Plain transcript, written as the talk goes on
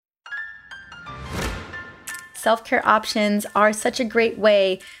self-care options are such a great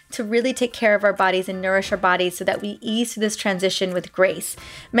way to really take care of our bodies and nourish our bodies so that we ease through this transition with grace.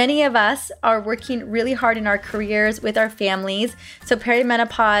 Many of us are working really hard in our careers with our families, so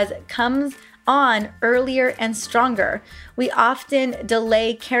perimenopause comes on earlier and stronger. We often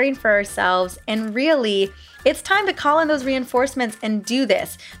delay caring for ourselves, and really, it's time to call in those reinforcements and do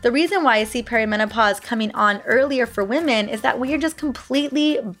this. The reason why I see perimenopause coming on earlier for women is that we are just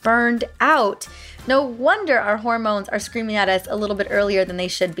completely burned out. No wonder our hormones are screaming at us a little bit earlier than they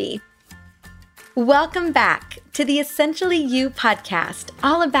should be. Welcome back to the Essentially You podcast,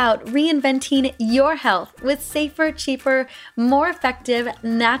 all about reinventing your health with safer, cheaper, more effective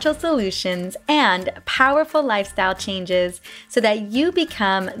natural solutions and powerful lifestyle changes so that you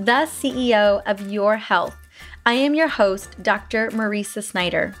become the CEO of your health. I am your host, Dr. Mariza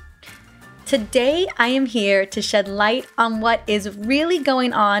Snyder. Today, I am here to shed light on what is really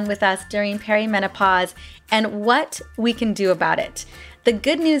going on with us during perimenopause and what we can do about it. The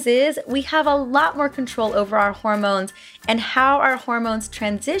good news is we have a lot more control over our hormones and how our hormones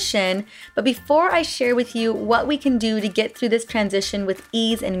transition. But before I share with you what we can do to get through this transition with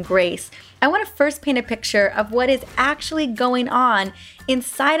ease and grace, I want to first paint a picture of what is actually going on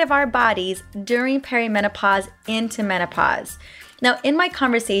inside of our bodies during perimenopause into menopause. Now, in my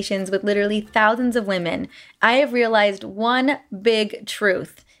conversations with literally thousands of women, I have realized one big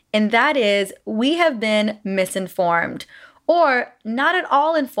truth, and that is we have been misinformed or not at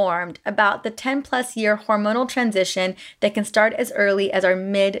all informed about the 10 plus year hormonal transition that can start as early as our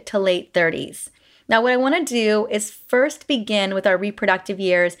mid to late 30s. Now, what I want to do is first begin with our reproductive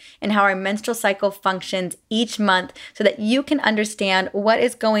years and how our menstrual cycle functions each month so that you can understand what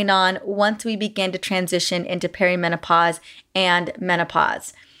is going on once we begin to transition into perimenopause and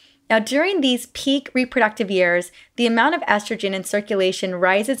menopause. Now, during these peak reproductive years, the amount of estrogen in circulation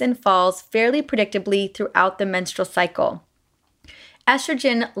rises and falls fairly predictably throughout the menstrual cycle.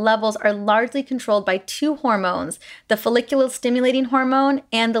 Estrogen levels are largely controlled by two hormones, the follicular-stimulating hormone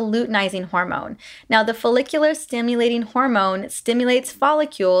and the luteinizing hormone. Now, the follicular-stimulating hormone stimulates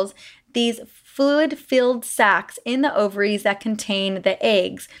follicles, these fluid-filled sacs in the ovaries that contain the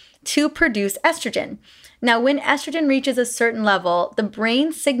eggs, to produce estrogen. Now, when estrogen reaches a certain level, the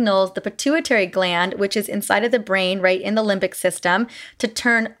brain signals the pituitary gland, which is inside of the brain, right in the limbic system, to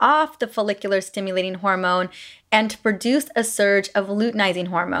turn off the follicular-stimulating hormone and to produce a surge of luteinizing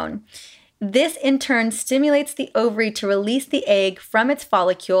hormone. This in turn stimulates the ovary to release the egg from its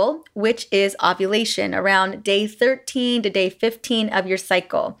follicle, which is ovulation, around day 13 to day 15 of your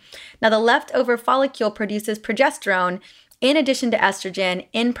cycle. Now, the leftover follicle produces progesterone in addition to estrogen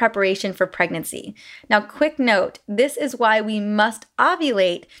in preparation for pregnancy. Now, quick note, this is why we must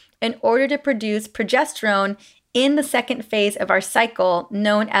ovulate in order to produce progesterone in the second phase of our cycle,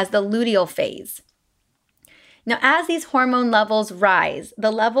 known as the luteal phase. Now, as these hormone levels rise,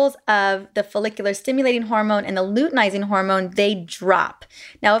 the levels of the follicular-stimulating hormone and the luteinizing hormone, they drop.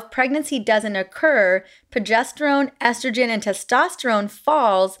 Now, if pregnancy doesn't occur, progesterone, estrogen, and testosterone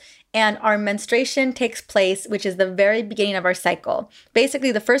falls, and our menstruation takes place, which is the very beginning of our cycle.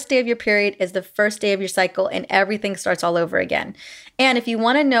 Basically, the first day of your period is the first day of your cycle, and everything starts all over again. And if you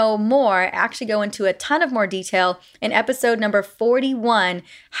want to know more, I actually go into a ton of more detail in episode number 41,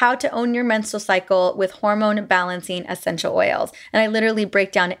 How to Own Your Menstrual Cycle with Hormone Balancing Essential Oils. And I literally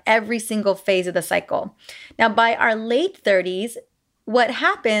break down every single phase of the cycle. Now, by our late 30s, what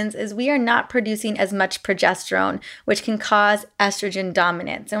happens is we are not producing as much progesterone, which can cause estrogen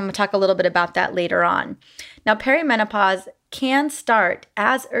dominance. And I'm going to talk a little bit about that later on. Now, perimenopause can start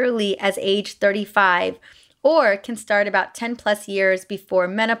as early as age 35 or can start about 10 plus years before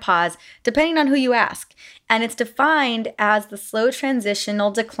menopause, depending on who you ask. And it's defined as the slow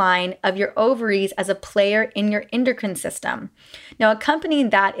transitional decline of your ovaries as a player in your endocrine system. Now, accompanying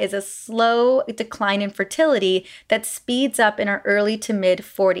that is a slow decline in fertility that speeds up in our early to mid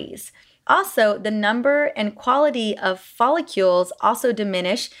 40s. Also, the number and quality of follicles also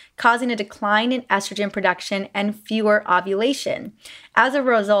diminish, causing a decline in estrogen production and fewer ovulation. As a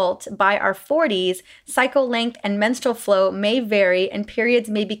result, by our 40s, cycle length and menstrual flow may vary and periods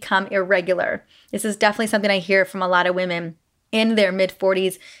may become irregular. This is definitely something I hear from a lot of women in their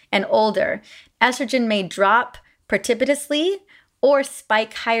mid-40s and older. Estrogen may drop precipitously or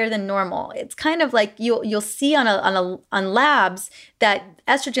spike higher than normal. It's kind of like you'll see on labs that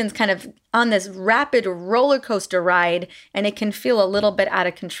estrogen's kind of on this rapid roller coaster ride, and it can feel a little bit out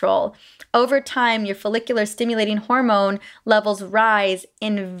of control. Over time, your follicular stimulating hormone levels rise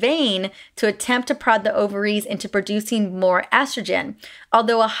in vain to attempt to prod the ovaries into producing more estrogen.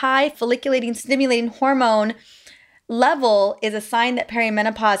 Although a high folliculating stimulating hormone level is a sign that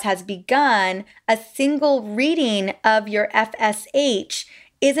perimenopause has begun, a single reading of your FSH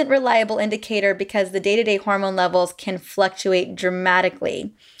isn't a reliable indicator because the day-to-day hormone levels can fluctuate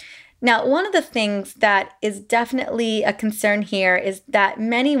dramatically. Now, one of the things that is definitely a concern here is that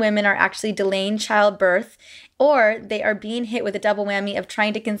many women are actually delaying childbirth, or they are being hit with a double whammy of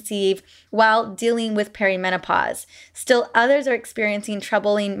trying to conceive while dealing with perimenopause. Still, others are experiencing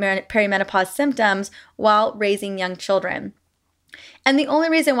troubling perimenopause symptoms while raising young children. And the only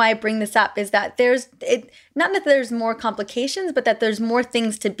reason why I bring this up is that not that there's more complications, but that there's more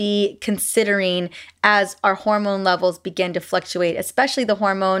things to be considering as our hormone levels begin to fluctuate, especially the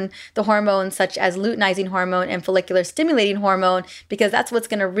hormones such as luteinizing hormone and follicular stimulating hormone, because that's what's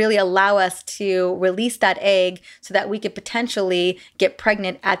going to really allow us to release that egg so that we could potentially get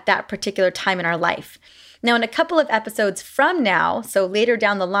pregnant at that particular time in our life. Now, in a couple of episodes from now, so later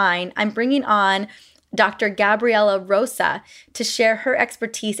down the line, I'm bringing on Dr. Gabriella Rosa to share her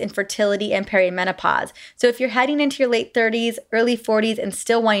expertise in fertility and perimenopause. So if you're heading into your late 30s, early 40s, and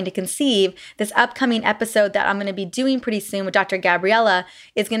still wanting to conceive, this upcoming episode that I'm going to be doing pretty soon with Dr. Gabriella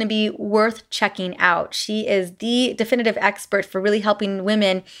is going to be worth checking out. She is the definitive expert for really helping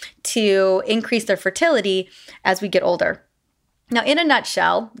women to increase their fertility as we get older. Now, in a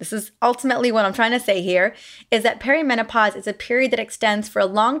nutshell, this is ultimately what I'm trying to say here, is that perimenopause is a period that extends for a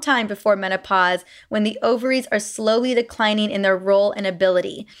long time before menopause when the ovaries are slowly declining in their role and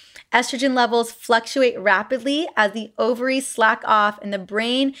ability. Estrogen levels fluctuate rapidly as the ovaries slack off, and the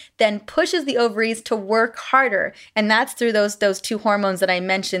brain then pushes the ovaries to work harder. And that's through those two hormones that I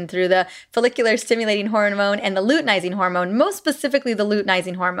mentioned, through the follicular stimulating hormone and the luteinizing hormone, most specifically the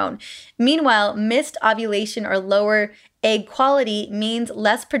luteinizing hormone. Meanwhile, missed ovulation or lower egg quality means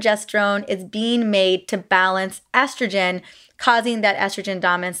less progesterone is being made to balance estrogen, causing that estrogen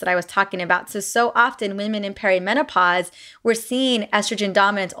dominance that I was talking about. So often women in perimenopause, we're seeing estrogen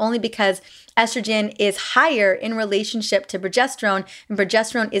dominance only because estrogen is higher in relationship to progesterone, and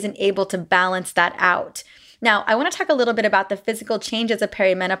progesterone isn't able to balance that out. Now, I want to talk a little bit about the physical changes of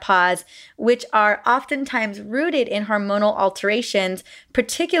perimenopause, which are oftentimes rooted in hormonal alterations,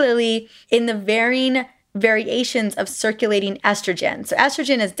 particularly in the varying variations of circulating estrogen. So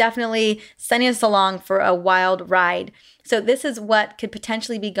estrogen is definitely sending us along for a wild ride. So this is what could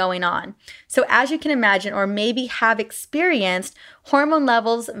potentially be going on. So as you can imagine, or maybe have experienced, hormone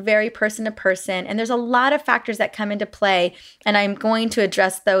levels vary person to person, and there's a lot of factors that come into play, and I'm going to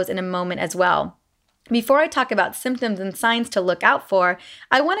address those in a moment as well. Before I talk about symptoms and signs to look out for,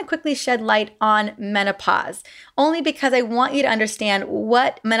 I want to quickly shed light on menopause, only because I want you to understand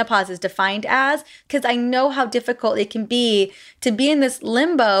what menopause is defined as, because I know how difficult it can be to be in this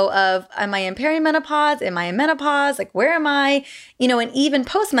limbo of, am I in perimenopause? Am I in menopause? Like, where am I? And even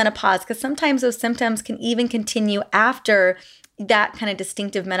post-menopause, because sometimes those symptoms can even continue after that kind of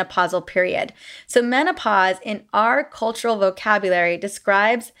distinctive menopausal period. So menopause in our cultural vocabulary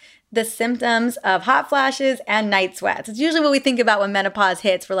describes the symptoms of hot flashes and night sweats. It's usually what we think about when menopause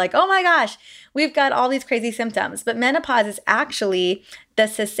hits. We're like, oh my gosh, we've got all these crazy symptoms. But menopause is actually the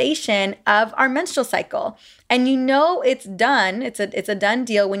cessation of our menstrual cycle. And it's done. It's a done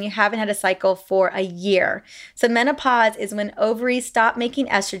deal when you haven't had a cycle for a year. So menopause is when ovaries stop making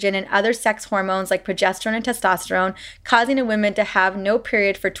estrogen and other sex hormones like progesterone and testosterone, causing a woman to have no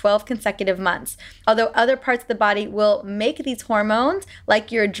period for 12 consecutive months. Although other parts of the body will make these hormones, like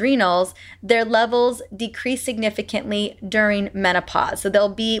your adrenals, their levels decrease significantly during menopause. So they'll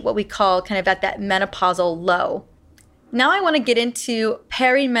be what we call kind of at that menopausal low. Now I want to get into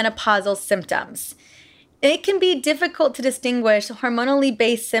perimenopausal symptoms. It can be difficult to distinguish hormonally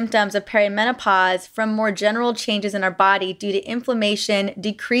based symptoms of perimenopause from more general changes in our body due to inflammation,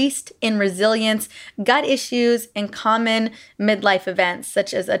 decreased in resilience, gut issues, and common midlife events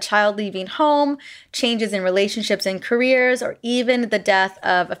such as a child leaving home, changes in relationships and careers, or even the death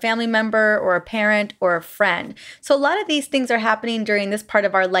of a family member or a parent or a friend. So a lot of these things are happening during this part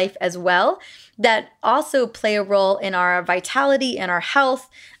of our life as well, that also play a role in our vitality and our health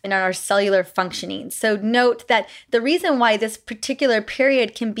and our cellular functioning. So note that the reason why this particular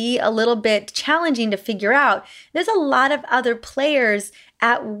period can be a little bit challenging to figure out, there's a lot of other players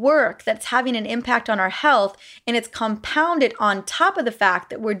at work that's having an impact on our health, and it's compounded on top of the fact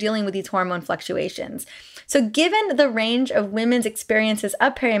that we're dealing with these hormone fluctuations. So given the range of women's experiences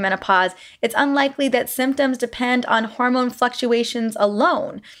of perimenopause, it's unlikely that symptoms depend on hormone fluctuations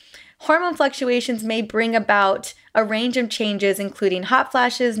alone. Hormone fluctuations may bring about a range of changes, including hot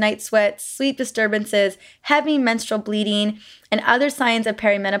flashes, night sweats, sleep disturbances, heavy menstrual bleeding, and other signs of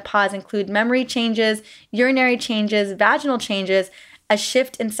perimenopause include memory changes, urinary changes, vaginal changes, a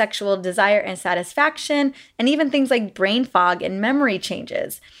shift in sexual desire and satisfaction, and even things like brain fog and memory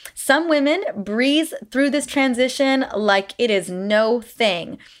changes. Some women breeze through this transition like it is no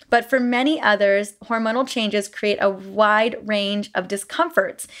thing, but for many others, hormonal changes create a wide range of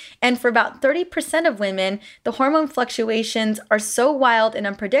discomforts. And for about 30% of women, the hormone fluctuations are so wild and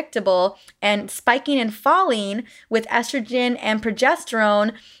unpredictable and spiking and falling with estrogen and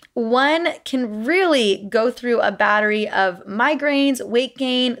progesterone, one can really go through a battery of migraines, weight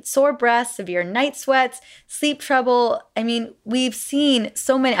gain, sore breasts, severe night sweats, sleep trouble. I mean, I've seen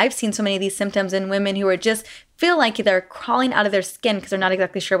so many of these symptoms in women who are just feel like they're crawling out of their skin because they're not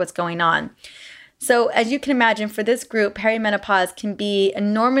exactly sure what's going on. So as you can imagine, for this group, perimenopause can be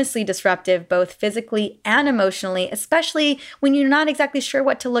enormously disruptive, both physically and emotionally, especially when you're not exactly sure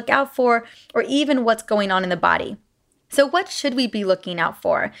what to look out for or even what's going on in the body. So what should we be looking out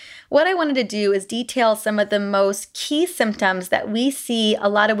for? What I wanted to do is detail some of the most key symptoms that we see a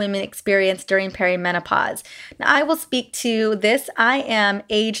lot of women experience during perimenopause. Now, I will speak to this. I am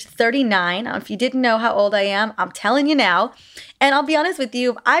age 39. If you didn't know how old I am, I'm telling you now. And I'll be honest with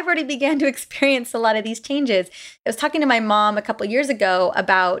you, I've already began to experience a lot of these changes. I was talking to my mom a couple of years ago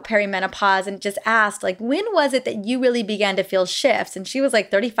about perimenopause and just asked, like, when was it that you really began to feel shifts? And she was like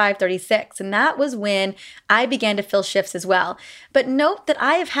 35, 36. And that was when I began to feel shifts as well. But note that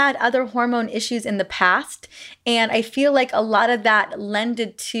I have had other hormone issues in the past. And I feel like a lot of that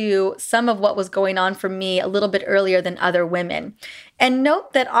lended to some of what was going on for me a little bit earlier than other women. And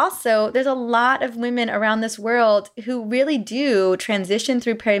note that also there's a lot of women around this world who really do transition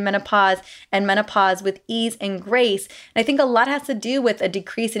through perimenopause and menopause with ease and grace. And I think a lot has to do with a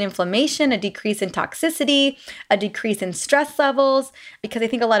decrease in inflammation, a decrease in toxicity, a decrease in stress levels, because I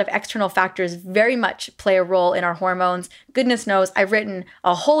think a lot of external factors very much play a role in our hormones. Goodness knows, I've written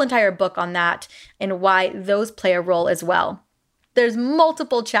a whole entire book on that and why those play a role as well. There's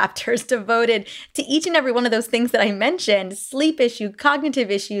multiple chapters devoted to each and every one of those things that I mentioned: sleep issue, cognitive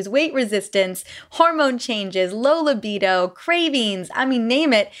issues, weight resistance, hormone changes, low libido, cravings. I mean,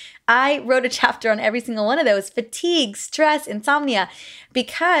 name it. I wrote a chapter on every single one of those: fatigue, stress, insomnia,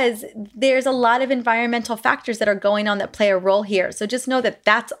 because there's a lot of environmental factors that are going on that play a role here. So just know that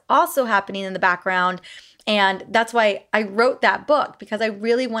that's also happening in the background. And that's why I wrote that book, because I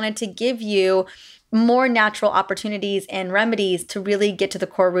really wanted to give you more natural opportunities and remedies to really get to the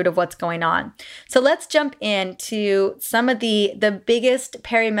core root of what's going on. So let's jump into some of the biggest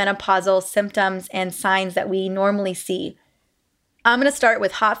perimenopausal symptoms and signs that we normally see. I'm going to start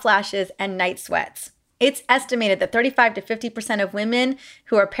with hot flashes and night sweats. It's estimated that 35 to 50% of women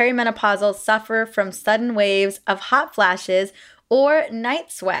who are perimenopausal suffer from sudden waves of hot flashes or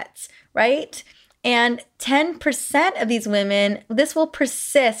night sweats, right? And 10% of these women, this will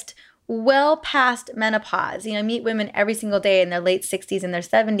persist well past menopause. I meet women every single day in their late 60s and their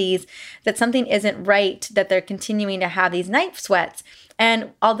 70s that something isn't right, that they're continuing to have these night sweats.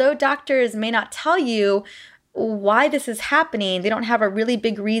 And although doctors may not tell you why this is happening, they don't have a really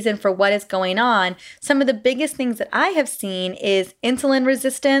big reason for what is going on. Some of the biggest things that I have seen is insulin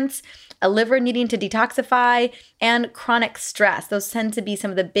resistance, a liver needing to detoxify, and chronic stress. Those tend to be some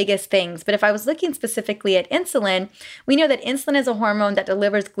of the biggest things. But if I was looking specifically at insulin, we know that insulin is a hormone that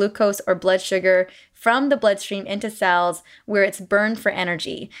delivers glucose or blood sugar from the bloodstream into cells where it's burned for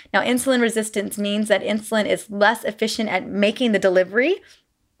energy. Now, insulin resistance means that insulin is less efficient at making the delivery,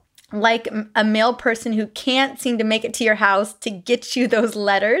 like a male person who can't seem to make it to your house to get you those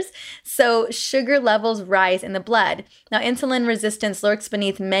letters. So sugar levels rise in the blood. Now, insulin resistance lurks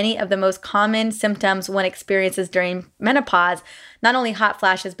beneath many of the most common symptoms one experiences during menopause, not only hot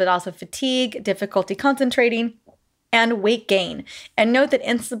flashes, but also fatigue, difficulty concentrating, and weight gain. And note that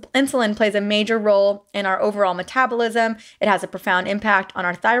insulin plays a major role in our overall metabolism. It has a profound impact on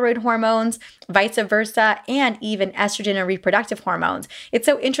our thyroid hormones, vice versa, and even estrogen and reproductive hormones. It's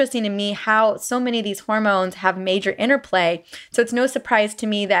so interesting to me how so many of these hormones have major interplay. So it's no surprise to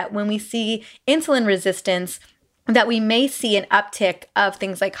me that when we see insulin resistance, that we may see an uptick of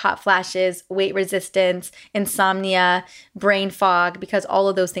things like hot flashes, weight resistance, insomnia, brain fog, because all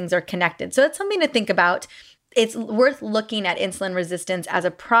of those things are connected. So it's something to think about. It's worth looking at insulin resistance as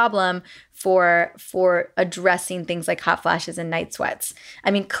a problem for addressing things like hot flashes and night sweats.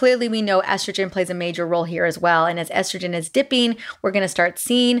 I mean, clearly we know estrogen plays a major role here as well. And as estrogen is dipping, we're going to start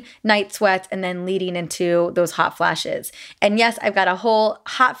seeing night sweats and then leading into those hot flashes. And yes, I've got a whole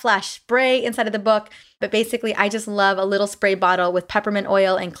hot flash spray inside of the book. But basically, I just love a little spray bottle with peppermint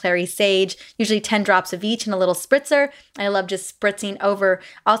oil and clary sage, usually 10 drops of each in a little spritzer. And I love just spritzing over.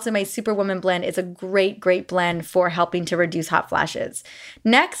 Also, my Superwoman blend is a great, great blend for helping to reduce hot flashes.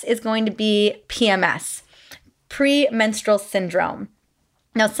 Next is going to be PMS, premenstrual syndrome.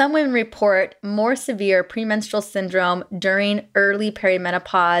 Now, some women report more severe premenstrual syndrome during early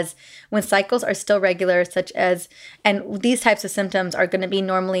perimenopause when cycles are still regular, and these types of symptoms are going to be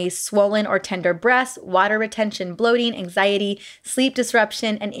normally swollen or tender breasts, water retention, bloating, anxiety, sleep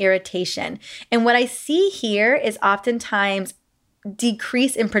disruption, and irritation. And what I see here is oftentimes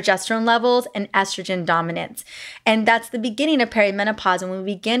decrease in progesterone levels and estrogen dominance. And that's the beginning of perimenopause. And when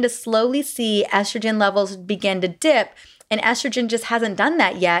we begin to slowly see estrogen levels begin to dip, and estrogen just hasn't done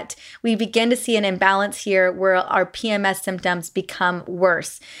that yet, we begin to see an imbalance here where our PMS symptoms become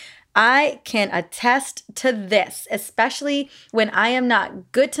worse. I can attest to this, especially when I am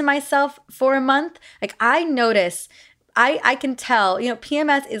not good to myself for a month. Like I notice, I can tell,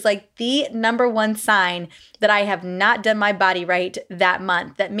 PMS is like the number one sign that I have not done my body right that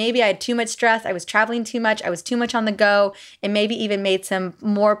month, that maybe I had too much stress, I was traveling too much, I was too much on the go, and maybe even made some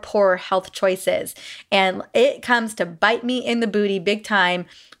more poor health choices. And it comes to bite me in the booty big time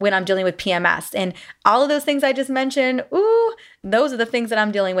when I'm dealing with PMS. And all of those things I just mentioned, those are the things that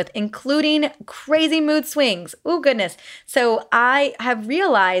I'm dealing with, including crazy mood swings. Goodness. So I have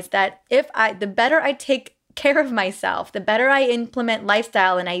realized that the better I take care of myself, the better I implement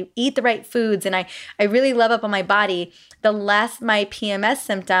lifestyle and I eat the right foods and I really love up on my body, the less my PMS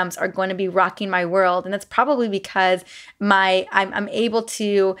symptoms are going to be rocking my world. And that's probably because I'm able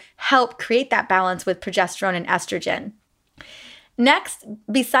to help create that balance with progesterone and estrogen. Next,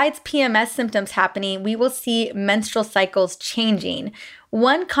 besides PMS symptoms happening, we will see menstrual cycles changing.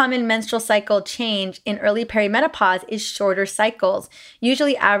 One common menstrual cycle change in early perimenopause is shorter cycles,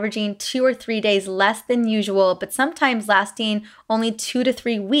 usually averaging 2 or 3 days less than usual, but sometimes lasting only 2 to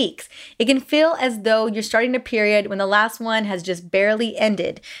 3 weeks. It can feel as though you're starting a period when the last one has just barely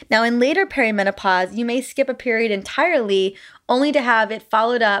ended. Now, in later perimenopause, you may skip a period entirely only to have it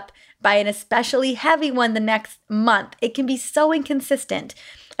followed up by an especially heavy one the next month. It can be so inconsistent.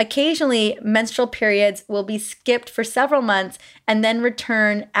 Occasionally, menstrual periods will be skipped for several months and then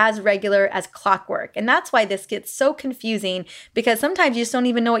return as regular as clockwork. And that's why this gets so confusing, because sometimes you just don't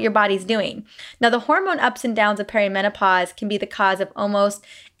even know what your body's doing. Now, the hormone ups and downs of perimenopause can be the cause of almost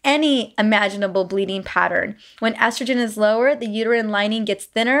any imaginable bleeding pattern. When estrogen is lower, the uterine lining gets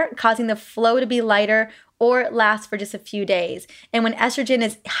thinner, causing the flow to be lighter or lasts for just a few days. And when estrogen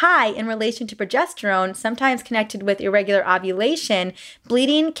is high in relation to progesterone, sometimes connected with irregular ovulation,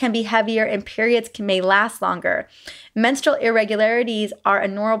 bleeding can be heavier and periods may last longer. Menstrual irregularities are a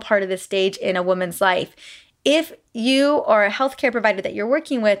normal part of this stage in a woman's life. If you or a healthcare provider that you're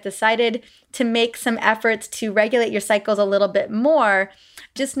working with decided to make some efforts to regulate your cycles a little bit more,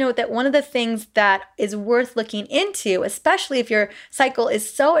 just note that one of the things that is worth looking into, especially if your cycle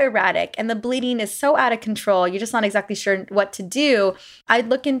is so erratic and the bleeding is so out of control, you're just not exactly sure what to do, I'd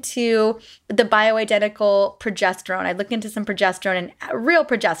look into the bioidentical progesterone. I'd look into some progesterone and real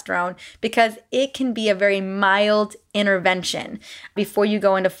progesterone, because it can be a very mild intervention before you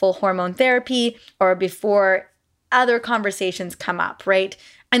go into full hormone therapy or before other conversations come up, right?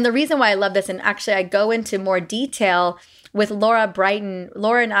 And the reason why I love this, and actually I go into more detail with Laura Brighton.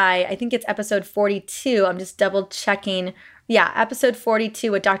 Laura and I think it's episode 42. I'm just double checking. Yeah, episode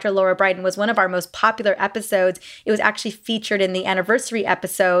 42 with Dr. Laura Brighton was one of our most popular episodes. It was actually featured in the anniversary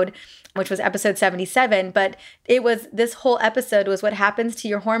episode, which was episode 77. But this whole episode was what happens to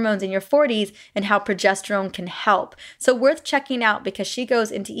your hormones in your 40s and how progesterone can help. So worth checking out, because she goes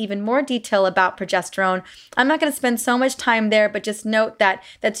into even more detail about progesterone. I'm not going to spend so much time there, but just note that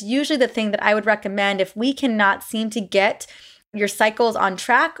that's usually the thing that I would recommend if we cannot seem to get your cycle's on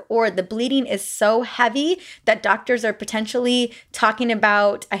track, or the bleeding is so heavy that doctors are potentially talking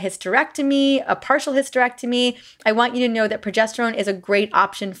about a hysterectomy, a partial hysterectomy. I want you to know that progesterone is a great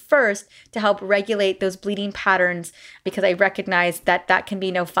option first to help regulate those bleeding patterns, because I recognize that that can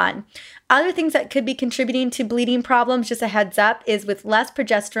be no fun. Other things that could be contributing to bleeding problems, just a heads up, is with less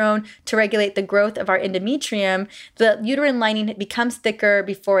progesterone to regulate the growth of our endometrium, the uterine lining becomes thicker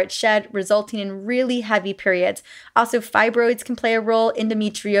before it's shed, resulting in really heavy periods. Also, fibroids can play a role,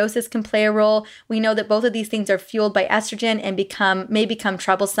 endometriosis can play a role. We know that both of these things are fueled by estrogen and may become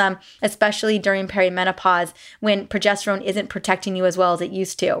troublesome, especially during perimenopause when progesterone isn't protecting you as well as it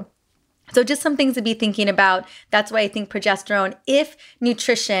used to. So just some things to be thinking about. That's why I think progesterone, if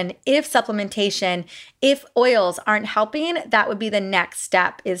nutrition, if supplementation, if oils aren't helping, that would be the next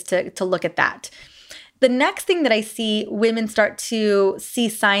step, is to look at that. The next thing that I see women start to see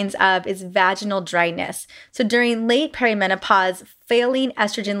signs of is vaginal dryness. So during late perimenopause, failing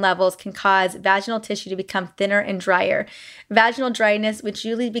estrogen levels can cause vaginal tissue to become thinner and drier. Vaginal dryness, which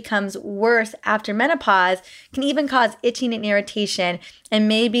usually becomes worse after menopause, can even cause itching and irritation and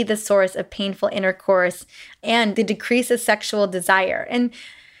may be the source of painful intercourse and the decrease of sexual desire. And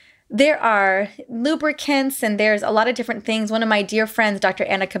there are lubricants and there's a lot of different things. One of my dear friends, Dr.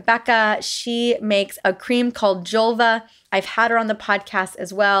 Anna Kabeka, she makes a cream called Julva. I've had her on the podcast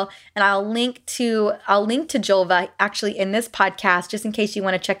as well. And I'll link to Julva actually in this podcast, just in case you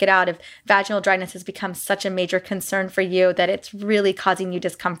want to check it out if vaginal dryness has become such a major concern for you that it's really causing you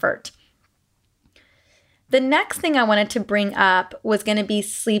discomfort. The next thing I wanted to bring up was going to be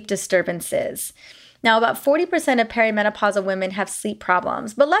sleep disturbances. Now, about 40% of perimenopausal women have sleep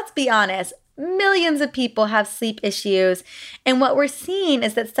problems, but let's be honest, millions of people have sleep issues. And what we're seeing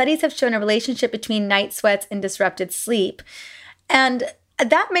is that studies have shown a relationship between night sweats and disrupted sleep. And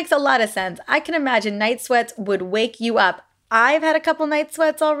that makes a lot of sense. I can imagine night sweats would wake you up. I've had a couple night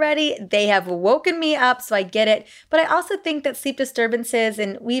sweats already. They have woken me up, so I get it. But I also think that sleep disturbances,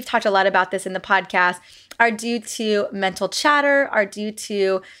 and we've talked a lot about this in the podcast, are due to mental chatter, are due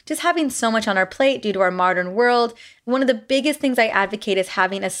to just having so much on our plate due to our modern world. One of the biggest things I advocate is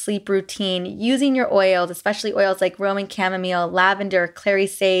having a sleep routine, using your oils, especially oils like Roman chamomile, lavender, clary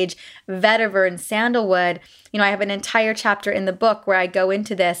sage, vetiver, and sandalwood. I have an entire chapter in the book where I go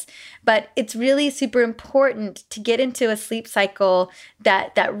into this, but it's really super important to get into a sleep cycle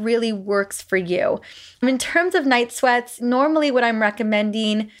that really works for you. In terms of night sweats, normally what I'm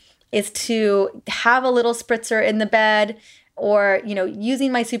recommending is to have a little spritzer in the bed or,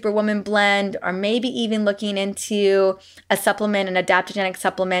 using my Superwoman blend, or maybe even looking into a supplement, an adaptogenic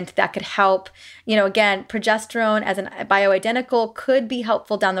supplement that could help. Again, progesterone as a bioidentical could be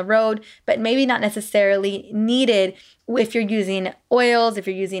helpful down the road, but maybe not necessarily needed if you're using oils, if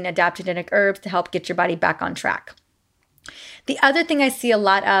you're using adaptogenic herbs to help get your body back on track. The other thing I see a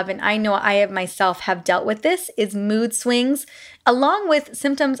lot of, and I know I myself have dealt with this, is mood swings, along with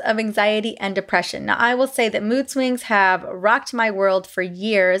symptoms of anxiety and depression. Now, I will say that mood swings have rocked my world for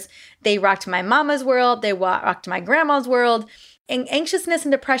years. They rocked my mama's world. They rocked my grandma's world. And anxiousness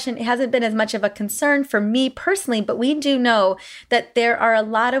and depression hasn't been as much of a concern for me personally, but we do know that there are a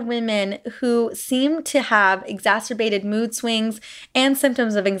lot of women who seem to have exacerbated mood swings and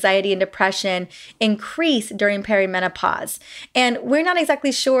symptoms of anxiety and depression increase during perimenopause. And we're not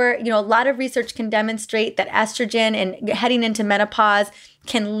exactly sure, a lot of research can demonstrate that estrogen and heading into menopause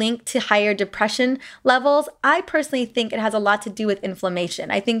can link to higher depression levels. I personally think it has a lot to do with inflammation.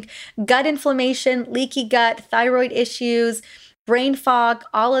 I think gut inflammation, leaky gut, thyroid issues, brain fog,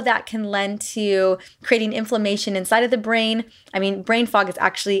 all of that can lend to creating inflammation inside of the brain. Brain fog is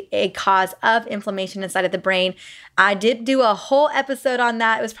actually a cause of inflammation inside of the brain. I did do a whole episode on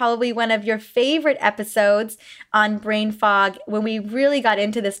that. It was probably one of your favorite episodes on brain fog when we really got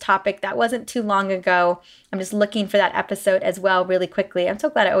into this topic. That wasn't too long ago. I'm just looking for that episode as well really quickly. I'm so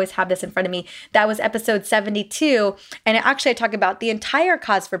glad I always have this in front of me. That was episode 72. And actually I talk about the entire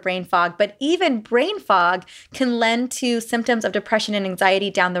cause for brain fog, but even brain fog can lend to symptoms of depression and anxiety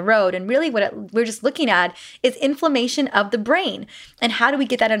down the road. And really we're just looking at is inflammation of the brain. And how do we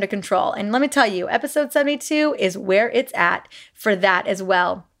get that under control? And let me tell you, episode 72 is where it's at for that as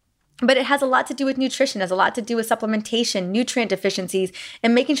well. But it has a lot to do with nutrition, has a lot to do with supplementation, nutrient deficiencies,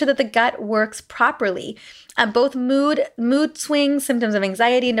 and making sure that the gut works properly. Both mood swings, symptoms of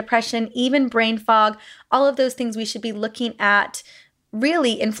anxiety and depression, even brain fog, all of those things we should be looking at.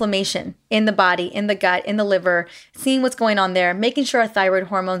 Really inflammation in the body, in the gut, in the liver, seeing what's going on there, making sure our thyroid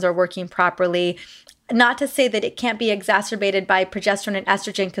hormones are working properly. Not to say that it can't be exacerbated by progesterone and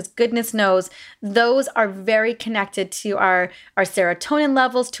estrogen, because goodness knows those are very connected to our serotonin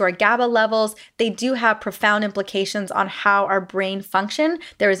levels, to our GABA levels. They do have profound implications on how our brain function.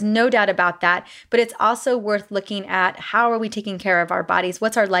 There is no doubt about that. But it's also worth looking at how are we taking care of our bodies?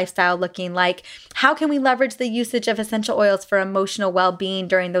 What's our lifestyle looking like? How can we leverage the usage of essential oils for emotional well-being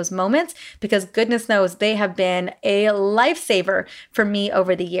during those moments? Because goodness knows they have been a lifesaver for me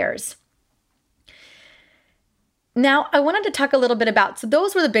over the years. Now, I wanted to talk a little bit about, so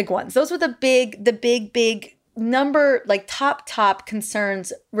those were the big ones. Those were the big number, like top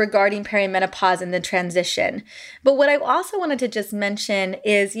concerns regarding perimenopause and the transition. But what I also wanted to just mention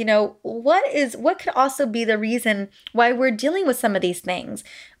is, what could also be the reason why we're dealing with some of these things?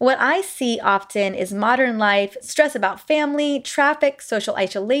 What I see often is modern life, stress about family, traffic, social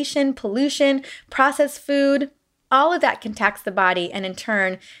isolation, pollution, processed food. All of that can tax the body and in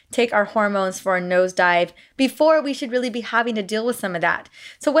turn take our hormones for a nosedive before we should really be having to deal with some of that.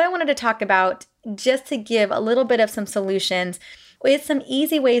 So what I wanted to talk about, just to give a little bit of some solutions, is some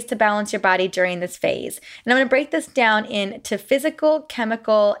easy ways to balance your body during this phase. And I'm going to break this down into physical,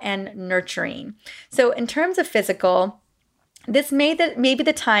 chemical, and nurturing. So in terms of physical, this may be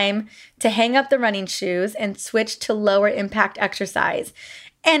the time to hang up the running shoes and switch to lower impact exercise.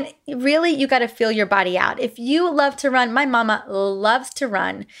 And really, you got to feel your body out. If you love to run, my mama loves to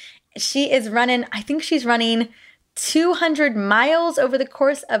run. She is running, I think she's running 200 miles over the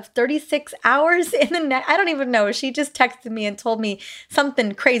course of 36 hours in the night. I don't even know. She just texted me and told me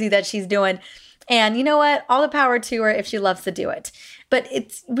something crazy that she's doing. And you know what? All the power to her if she loves to do it. But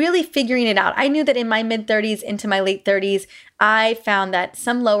it's really figuring it out. I knew that in my mid-30s into my late 30s, I found that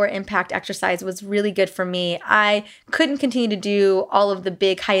some lower impact exercise was really good for me. I couldn't continue to do all of the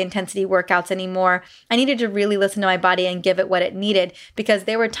big high intensity workouts anymore. I needed to really listen to my body and give it what it needed, because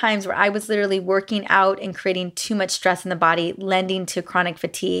there were times where I was literally working out and creating too much stress in the body, lending to chronic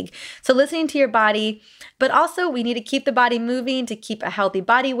fatigue. So listening to your body, but also we need to keep the body moving to keep a healthy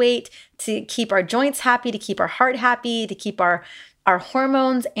body weight, to keep our joints happy, to keep our heart happy, to keep our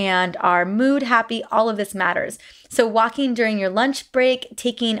hormones and our mood happy. All of this matters. So walking during your lunch break,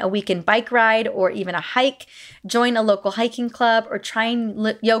 taking a weekend bike ride or even a hike, join a local hiking club, or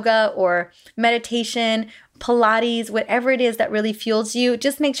trying yoga or meditation, Pilates, whatever it is that really fuels you.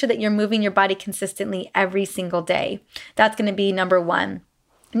 Just make sure that you're moving your body consistently every single day. That's going to be number one.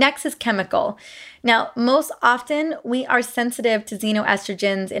 Next is chemical. Now, most often we are sensitive to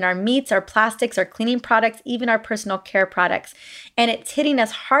xenoestrogens in our meats, our plastics, our cleaning products, even our personal care products. And it's hitting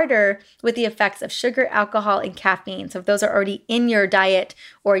us harder with the effects of sugar, alcohol, and caffeine. So if those are already in your diet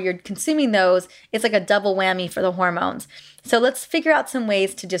or you're consuming those, it's like a double whammy for the hormones. So let's figure out some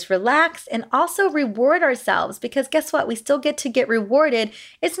ways to just relax and also reward ourselves, because guess what? We still get to get rewarded.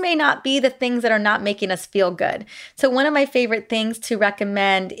 It may not be the things that are not making us feel good. So one of my favorite things to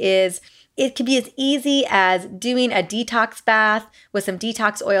recommend is, it could be as easy as doing a detox bath with some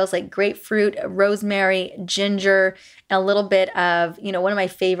detox oils like grapefruit, rosemary, ginger, and a little bit of, one of my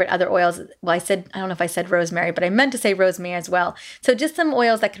favorite other oils. Well, I don't know if I said rosemary, but I meant to say rosemary as well. So just some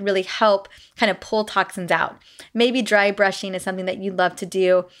oils that could really help kind of pull toxins out. Maybe dry brushing is something that you'd love to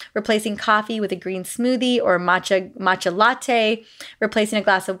do. Replacing coffee with a green smoothie or matcha latte. Replacing a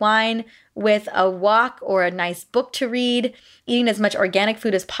glass of wine with a walk or a nice book to read, eating as much organic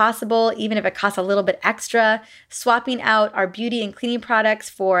food as possible, even if it costs a little bit extra, swapping out our beauty and cleaning products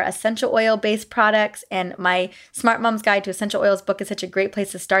for essential oil-based products. And my Smart Mom's Guide to Essential Oils book is such a great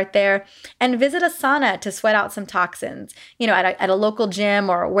place to start there. And visit a sauna to sweat out some toxins, at a local gym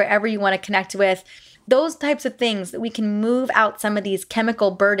or wherever you want to connect with. Those types of things that we can move out some of these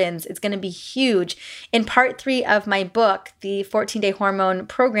chemical burdens. It's going to be huge. In part 3 of my book, the 14-day hormone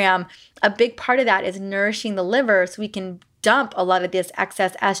program, a big part of that is nourishing the liver so we can dump a lot of this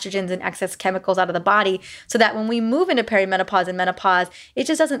excess estrogens and excess chemicals out of the body, so that when we move into perimenopause and menopause, it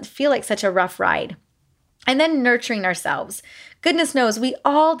just doesn't feel like such a rough ride. And then nurturing ourselves. Goodness knows we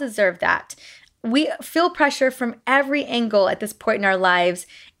all deserve that. We feel pressure from every angle at this point in our lives,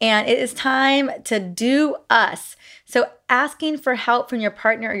 and it is time to do us. So asking for help from your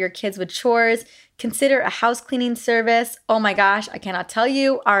partner or your kids with chores, consider a house cleaning service. Oh my gosh, I cannot tell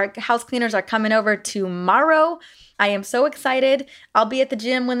you. Our house cleaners are coming over tomorrow. I am so excited. I'll be at the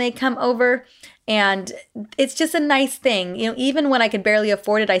gym when they come over, and it's just a nice thing. Even when I could barely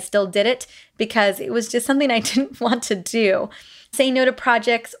afford it, I still did it because it was just something I didn't want to do. Say no to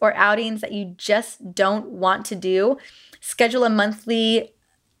projects or outings that you just don't want to do. Schedule a monthly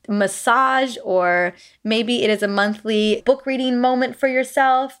massage, or maybe it is a monthly book reading moment for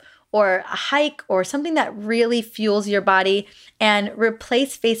yourself, or a hike, or something that really fuels your body, and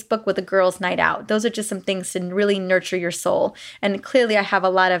replace Facebook with a girls' night out. Those are just some things to really nurture your soul. And clearly I have a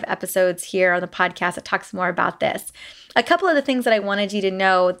lot of episodes here on the podcast that talks more about this. A couple of the things that I wanted you to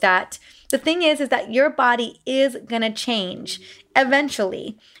know, that the thing is that your body is going to change.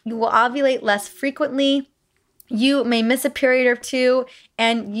 Eventually, you will ovulate less frequently. You may miss a period or two,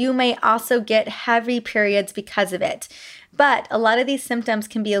 and you may also get heavy periods because of it. But a lot of these symptoms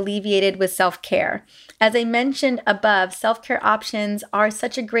can be alleviated with self-care. As I mentioned above, self-care options are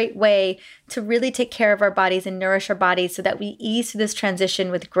such a great way to really take care of our bodies and nourish our bodies so that we ease through this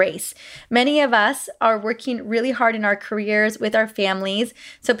transition with grace. Many of us are working really hard in our careers with our families,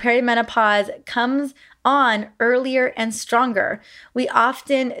 so perimenopause comes on earlier and stronger. We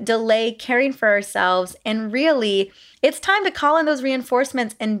often delay caring for ourselves, and really, it's time to call in those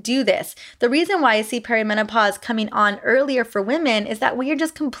reinforcements and do this. The reason why I see perimenopause coming on earlier for women is that we are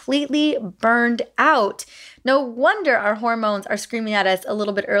just completely burned out. No wonder our hormones are screaming at us a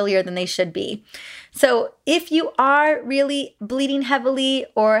little bit earlier than they should be. So if you are really bleeding heavily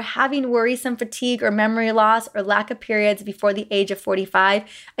or having worrisome fatigue or memory loss or lack of periods before the age of 45,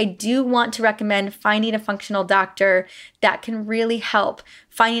 I do want to recommend finding a functional doctor that can really help.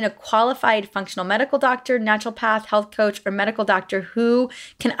 Finding a qualified functional medical doctor, naturopath, health coach, or medical doctor who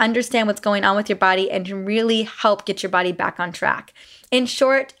can understand what's going on with your body and can really help get your body back on track. In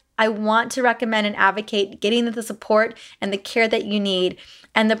short, I want to recommend and advocate getting the support and the care that you need,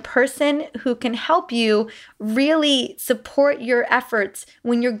 and the person who can help you really support your efforts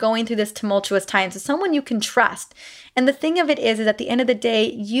when you're going through this tumultuous time. So someone you can trust. And the thing of it is at the end of the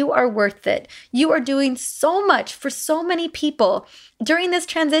day, you are worth it. You are doing so much for so many people. During this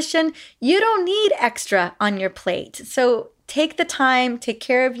transition, you don't need extra on your plate. So take the time, take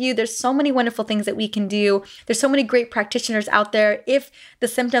care of you. There's so many wonderful things that we can do. There's so many great practitioners out there. If the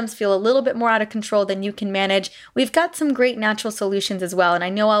symptoms feel a little bit more out of control than you can manage, we've got some great natural solutions as well. And I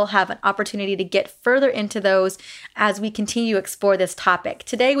know I'll have an opportunity to get further into those as we continue to explore this topic.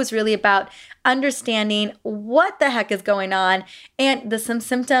 Today was really about understanding what the heck is going on and some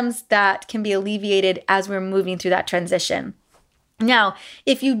symptoms that can be alleviated as we're moving through that transition. Now,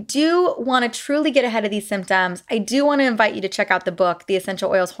 if you do want to truly get ahead of these symptoms, I do want to invite you to check out the book, The Essential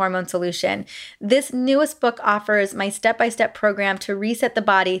Oils Hormone Solution. This newest book offers my step-by-step program to reset the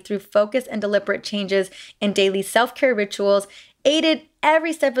body through focused and deliberate changes in daily self-care rituals, aided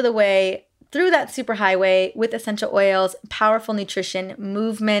every step of the way through that superhighway with essential oils, powerful nutrition,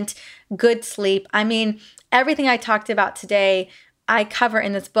 movement, good sleep. I mean, everything I talked about today I cover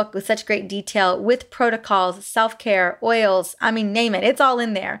in this book with such great detail with protocols, self-care, oils, name it. It's all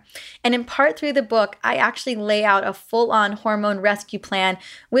in there. And in part 3 of the book, I actually lay out a full-on hormone rescue plan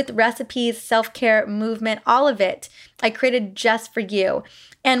with recipes, self-care, movement, all of it. I created just for you.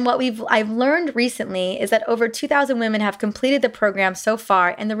 And what I've learned recently is that over 2,000 women have completed the program so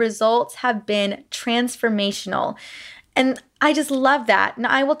far, and the results have been transformational. And I just love that. And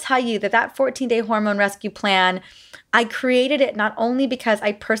I will tell you that 14-day hormone rescue plan, I created it not only because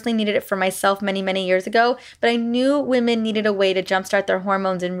I personally needed it for myself many, many years ago, but I knew women needed a way to jumpstart their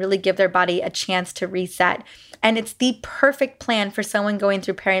hormones and really give their body a chance to reset. And it's the perfect plan for someone going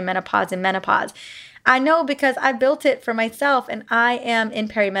through perimenopause and menopause. I know because I built it for myself and I am in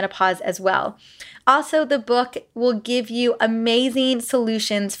perimenopause as well. Also, the book will give you amazing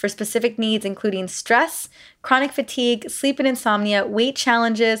solutions for specific needs, including stress, chronic fatigue, sleep and insomnia, weight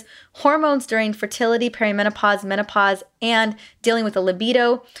challenges, hormones during fertility, perimenopause, menopause, and dealing with a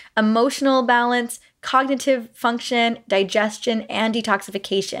libido, emotional balance, cognitive function, digestion, and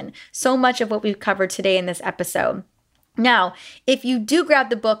detoxification. So much of what we've covered today in this episode. Now, if you do grab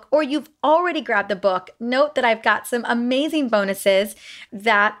the book or you've already grabbed the book, note that I've got some amazing bonuses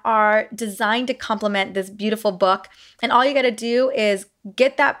that are designed to complement this beautiful book. And all you got to do is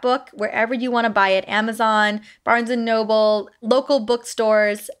get that book wherever you want to buy it, Amazon, Barnes & Noble, local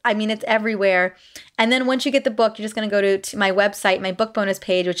bookstores. It's everywhere. And then once you get the book, you're just going to go to my website, my book bonus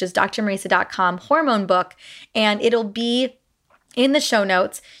page, which is drmariza.com, hormone book, and it'll be in the show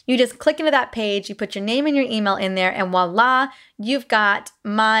notes. You just click into that page, you put your name and your email in there, and voila, you've got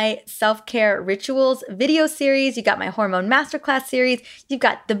my self-care rituals video series, you got my hormone masterclass series, you've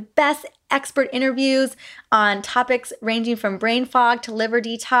got the best expert interviews on topics ranging from brain fog to liver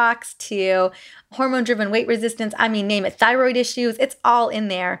detox to hormone-driven weight resistance, name it, thyroid issues, it's all in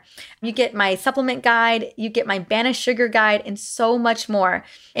there. You get my supplement guide, you get my banish sugar guide, and so much more.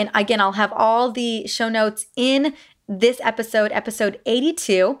 And again, I'll have all the show notes in this episode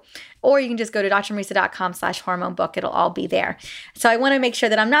 82, or you can just go to drmariza.com/hormone book. It'll all be there. So I want to make sure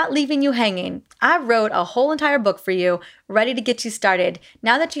that I'm not leaving you hanging. I wrote a whole entire book for you, ready to get you started.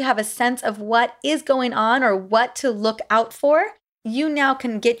 Now that you have a sense of what is going on or what to look out for, you now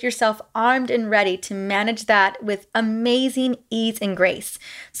can get yourself armed and ready to manage that with amazing ease and grace.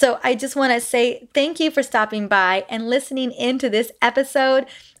 So I just want to say thank you for stopping by and listening into this episode.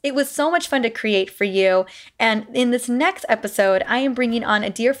 It was so much fun to create for you. And in this next episode, I am bringing on a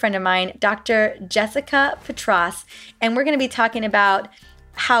dear friend of mine, Dr. Jessica Petras, and we're going to be talking about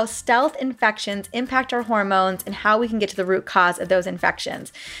how stealth infections impact our hormones and how we can get to the root cause of those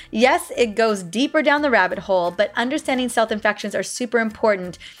infections. Yes, it goes deeper down the rabbit hole, but understanding stealth infections are super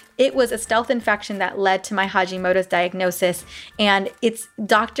important It was a stealth infection that led to my Hashimoto's diagnosis. And it's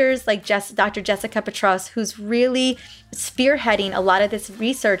doctors like Dr. Jessica Petros, who's really spearheading a lot of this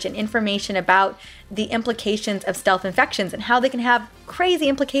research and information about the implications of stealth infections and how they can have crazy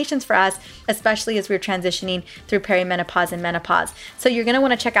implications for us, especially as we're transitioning through perimenopause and menopause. So you're going to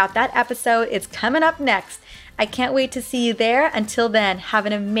want to check out that episode. It's coming up next. I can't wait to see you there. Until then, have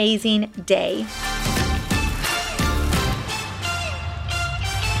an amazing day.